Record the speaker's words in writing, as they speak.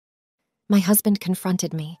My husband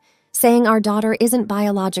confronted me, saying our daughter isn't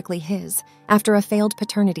biologically his after a failed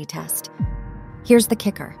paternity test. Here's the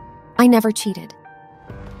kicker. I never cheated.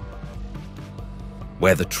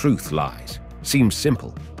 Where the truth lies seems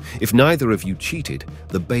simple. If neither of you cheated,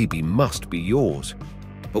 the baby must be yours.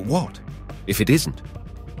 But what if it isn't?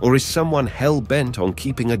 Or is someone hell-bent on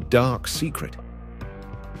keeping a dark secret?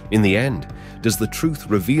 In the end, does the truth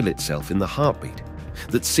reveal itself in the heartbeat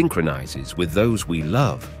that synchronizes with those we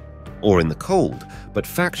love, or in the cold but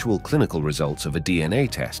factual clinical results of a DNA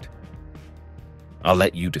test? I'll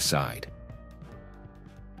let you decide.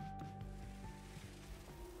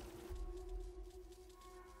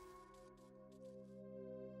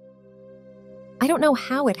 I don't know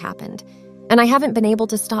how it happened, and I haven't been able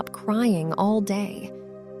to stop crying all day.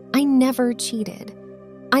 I never cheated.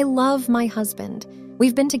 I love my husband.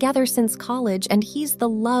 We've been together since college, and he's the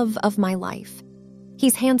love of my life.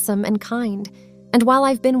 He's handsome and kind, and while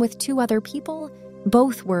I've been with 2 other people,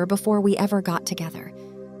 both were before we ever got together.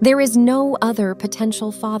 There is no other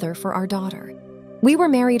potential father for our daughter. We were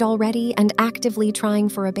married already and actively trying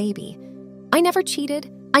for a baby. I never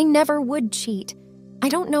cheated. I never would cheat. I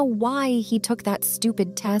don't know why he took that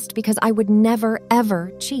stupid test because I would never,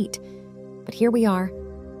 ever cheat. But here we are.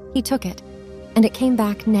 He took it, and it came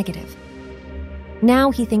back negative.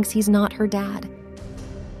 Now he thinks he's not her dad.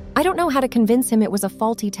 I don't know how to convince him it was a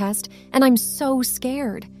faulty test, and I'm so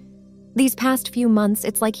scared. These past few months,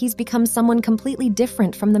 it's like he's become someone completely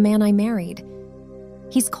different from the man I married.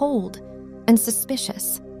 He's cold and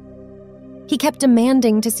suspicious. He kept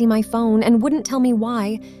demanding to see my phone and wouldn't tell me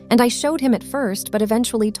why, and I showed him at first, but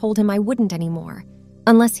eventually told him I wouldn't anymore,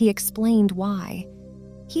 unless he explained why.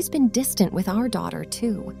 He's been distant with our daughter,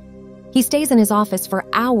 too. He stays in his office for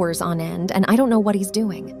hours on end, and I don't know what he's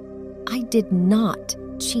doing. I did not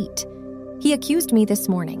cheat. He accused me this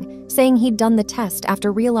morning, saying he'd done the test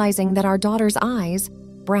after realizing that our daughter's eyes,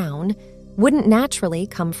 brown, wouldn't naturally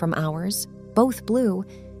come from ours, both blue,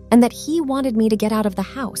 and that he wanted me to get out of the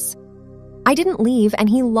house. I didn't leave, and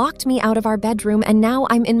he locked me out of our bedroom, and now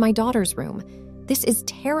I'm in my daughter's room. This is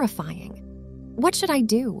terrifying. What should I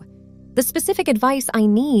do? The specific advice I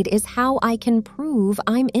need is how I can prove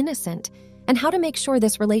I'm innocent and how to make sure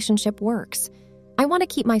this relationship works. I want to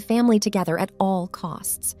keep my family together at all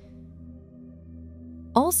costs.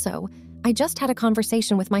 Also, I just had a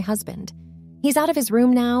conversation with my husband. He's out of his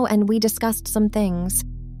room now, and we discussed some things.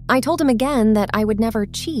 I told him again that I would never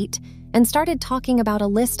cheat and started talking about a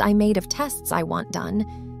list I made of tests I want done,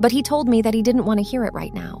 but he told me that he didn't want to hear it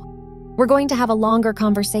right now. We're going to have a longer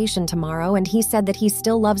conversation tomorrow, and he said that he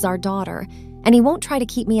still loves our daughter, and he won't try to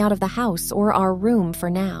keep me out of the house or our room for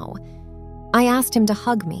now. I asked him to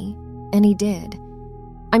hug me, and he did.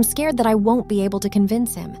 I'm scared that I won't be able to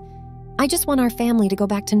convince him. I just want our family to go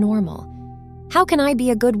back to normal. How can I be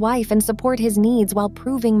a good wife and support his needs while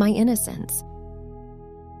proving my innocence?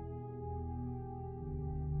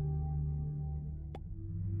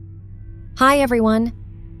 Hi, everyone.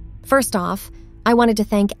 First off, I wanted to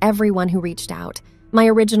thank everyone who reached out. My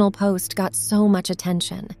original post got so much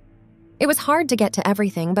attention. It was hard to get to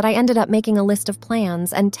everything, but I ended up making a list of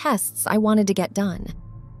plans and tests I wanted to get done.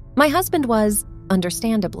 My husband was,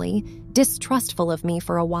 understandably, distrustful of me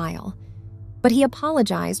for a while. But he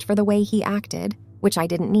apologized for the way he acted, which I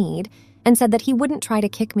didn't need, and said that he wouldn't try to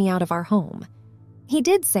kick me out of our home. He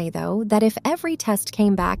did say, though, that if every test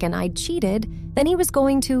came back and I'd cheated, then he was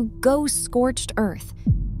going to go scorched earth.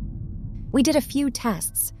 We did a few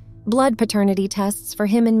tests, blood paternity tests for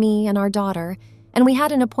him and me and our daughter, and we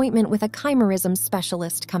had an appointment with a chimerism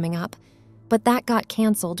specialist coming up. But that got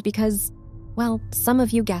canceled because, well, some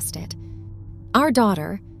of you guessed it. Our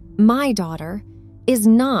daughter, my daughter, is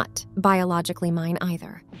not biologically mine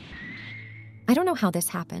either. I don't know how this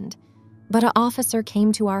happened, but an officer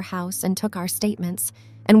came to our house and took our statements,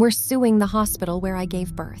 and we're suing the hospital where I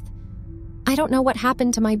gave birth. I don't know what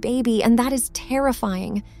happened to my baby, and that is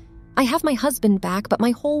terrifying. I have my husband back, but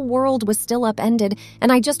my whole world was still upended,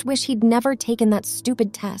 and I just wish he'd never taken that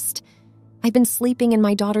stupid test. I've been sleeping in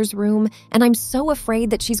my daughter's room, and I'm so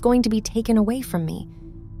afraid that she's going to be taken away from me.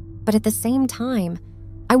 But at the same time,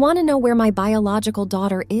 I want to know where my biological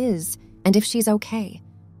daughter is and if she's okay.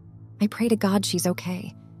 I pray to God she's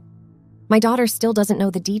okay. My daughter still doesn't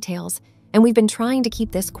know the details, and we've been trying to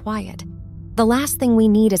keep this quiet. The last thing we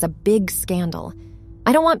need is a big scandal.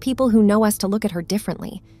 I don't want people who know us to look at her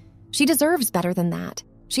differently. She deserves better than that.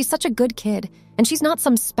 She's such a good kid, and she's not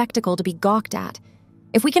some spectacle to be gawked at.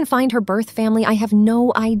 If we can find her birth family, I have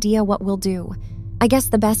no idea what we'll do. I guess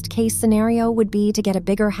the best case scenario would be to get a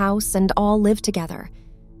bigger house and all live together.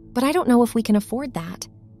 But I don't know if we can afford that,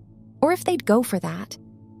 or if they'd go for that,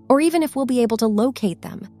 or even if we'll be able to locate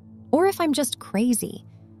them. or if I'm just crazy.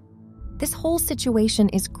 This whole situation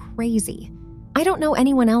is crazy. I don't know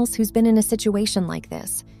anyone else who's been in a situation like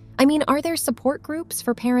this. I mean, are there support groups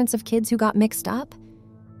for parents of kids who got mixed up?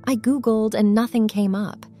 I Googled and nothing came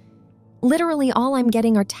up. Literally all I'm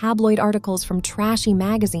getting are tabloid articles from trashy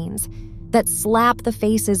magazines that slap the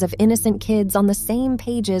faces of innocent kids on the same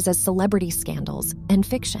pages as celebrity scandals and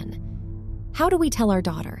fiction. How do we tell our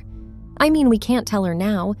daughter? I mean, we can't tell her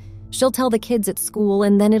now. She'll tell the kids at school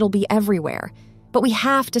and then it'll be everywhere. But we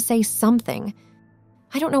have to say something.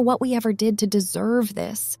 I don't know what we ever did to deserve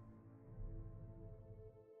this.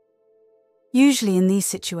 Usually in these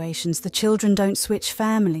situations, the children don't switch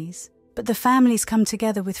families, but the families come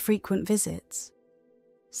together with frequent visits.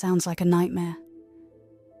 Sounds like a nightmare.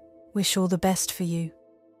 Wish all the best for you.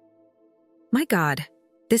 My God,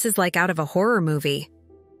 this is like out of a horror movie.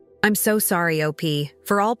 I'm so sorry, OP,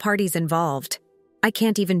 for all parties involved. I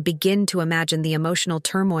can't even begin to imagine the emotional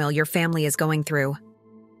turmoil your family is going through.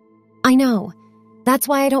 I know. That's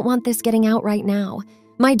why I don't want this getting out right now.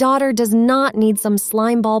 My daughter does not need some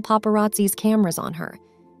slimeball paparazzi's cameras on her.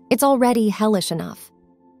 It's already hellish enough.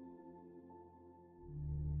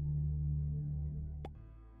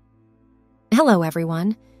 Hello,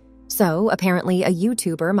 everyone. So, apparently a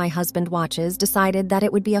YouTuber my husband watches decided that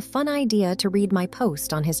it would be a fun idea to read my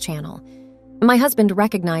post on his channel. My husband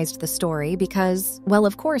recognized the story because, well,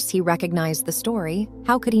 of course he recognized the story.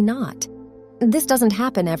 How could he not? This doesn't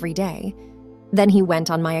happen every day. Then he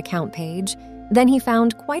went on my account page. Then he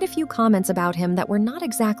found quite a few comments about him that were not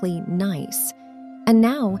exactly nice. And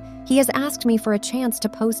now he has asked me for a chance to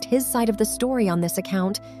post his side of the story on this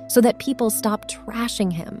account so that people stop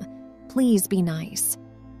trashing him. Please be nice.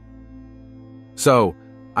 So,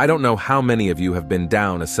 I don't know how many of you have been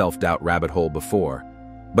down a self-doubt rabbit hole before,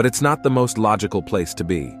 but it's not the most logical place to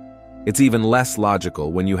be. It's even less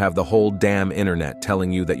logical when you have the whole damn internet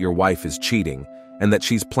telling you that your wife is cheating and that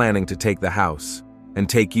she's planning to take the house and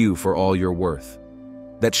take you for all you're worth.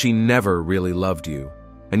 That she never really loved you,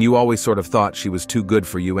 and you always sort of thought she was too good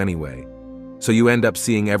for you anyway. So you end up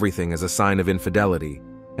seeing everything as a sign of infidelity,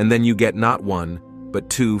 and then you get not one, but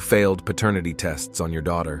 2 failed paternity tests on your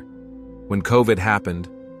daughter. When COVID happened,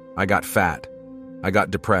 I got fat. I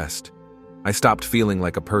got depressed. I stopped feeling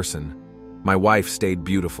like a person. My wife stayed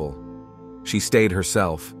beautiful. She stayed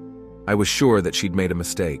herself. I was sure that she'd made a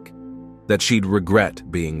mistake, that she'd regret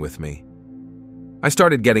being with me. I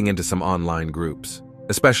started getting into some online groups,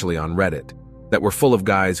 especially on Reddit, that were full of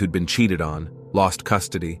guys who'd been cheated on, lost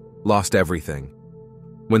custody, lost everything.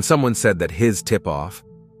 When someone said that his tip-off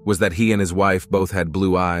was that he and his wife both had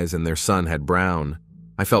blue eyes and their son had brown,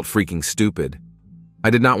 I felt freaking stupid.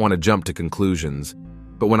 I did not want to jump to conclusions,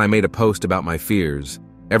 but when I made a post about my fears,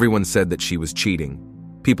 everyone said that she was cheating.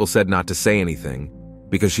 People said not to say anything,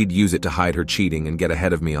 because she'd use it to hide her cheating and get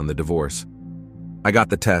ahead of me on the divorce. I got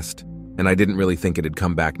the test, and I didn't really think it'd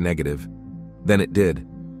come back negative. Then it did.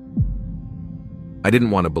 I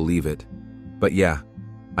didn't want to believe it, but yeah,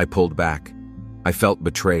 I pulled back. I felt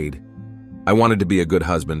betrayed. I wanted to be a good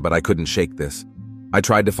husband, but I couldn't shake this. I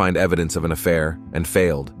tried to find evidence of an affair and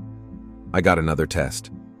failed. I got another test.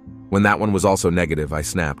 When that one was also negative, I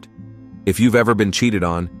snapped. If you've ever been cheated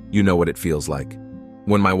on, you know what it feels like.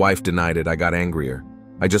 When my wife denied it, I got angrier.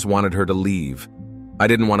 I just wanted her to leave. I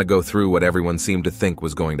didn't want to go through what everyone seemed to think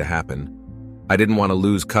was going to happen. I didn't want to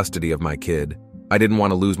lose custody of my kid. I didn't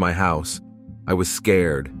want to lose my house. I was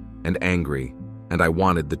scared and angry, and I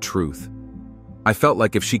wanted the truth. I felt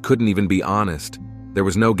like if she couldn't even be honest, there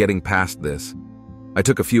was no getting past this. I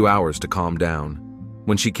took a few hours to calm down.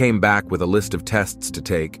 When she came back with a list of tests to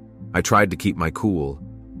take, I tried to keep my cool.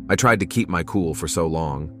 I tried to keep my cool for so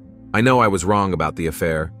long. I know I was wrong about the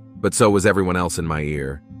affair, but so was everyone else in my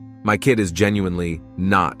ear. My kid is genuinely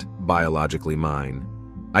not biologically mine.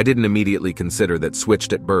 I didn't immediately consider that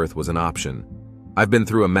switched at birth was an option. I've been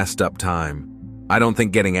through a messed up time. I don't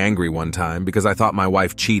think getting angry one time because I thought my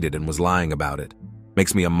wife cheated and was lying about it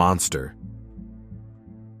makes me a monster.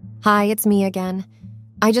 Hi, it's me again.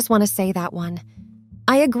 I just want to say that one.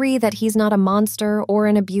 I agree that he's not a monster or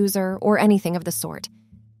an abuser or anything of the sort.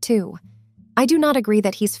 2, I do not agree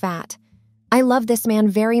that he's fat. I love this man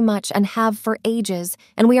very much and have for ages,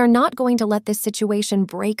 and we are not going to let this situation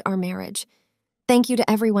break our marriage. Thank you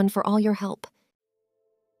to everyone for all your help.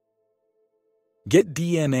 Get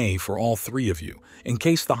DNA for all 3 of you in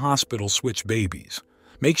case the hospital switch babies.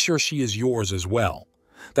 Make sure she is yours as well.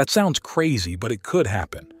 That sounds crazy, but it could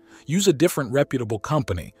happen. Use a different reputable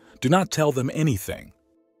company. Do not tell them anything.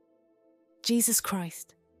 Jesus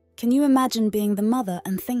Christ. Can you imagine being the mother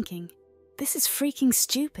and thinking, this is freaking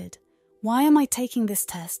stupid. Why am I taking this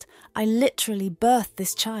test? I literally birthed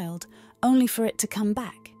this child, only for it to come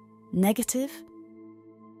back. Negative?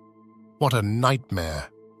 What a nightmare.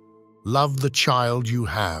 Love the child you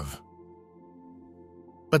have.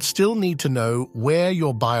 But still need to know where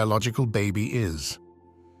your biological baby is.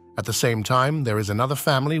 At the same time, there is another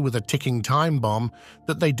family with a ticking time bomb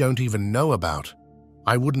that they don't even know about.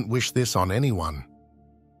 I wouldn't wish this on anyone.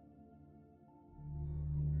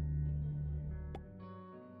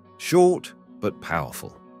 Short but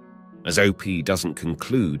powerful. As OP doesn't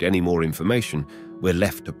conclude any more information, we're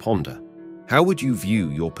left to ponder. How would you view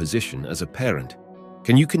your position as a parent?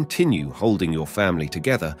 Can you continue holding your family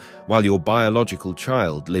together while your biological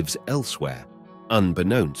child lives elsewhere,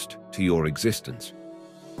 unbeknownst to your existence?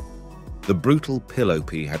 The brutal pill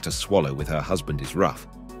OP had to swallow with her husband is rough,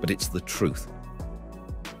 but it's the truth.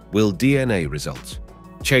 Will DNA results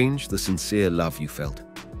change the sincere love you felt?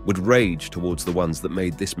 Would rage towards the ones that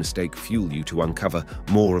made this mistake fuel you to uncover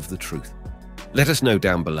more of the truth? Let us know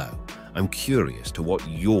down below. I'm curious to what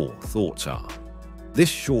your thoughts are. This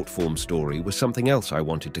short-form story was something else I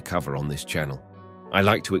wanted to cover on this channel. I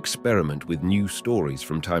like to experiment with new stories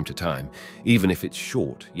from time to time, even if it's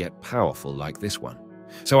short yet powerful like this one.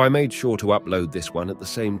 So I made sure to upload this one at the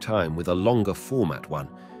same time with a longer format one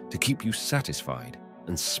to keep you satisfied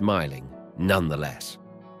and smiling nonetheless.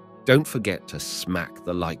 Don't forget to smack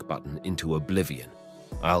the like button into oblivion.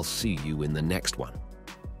 I'll see you in the next one.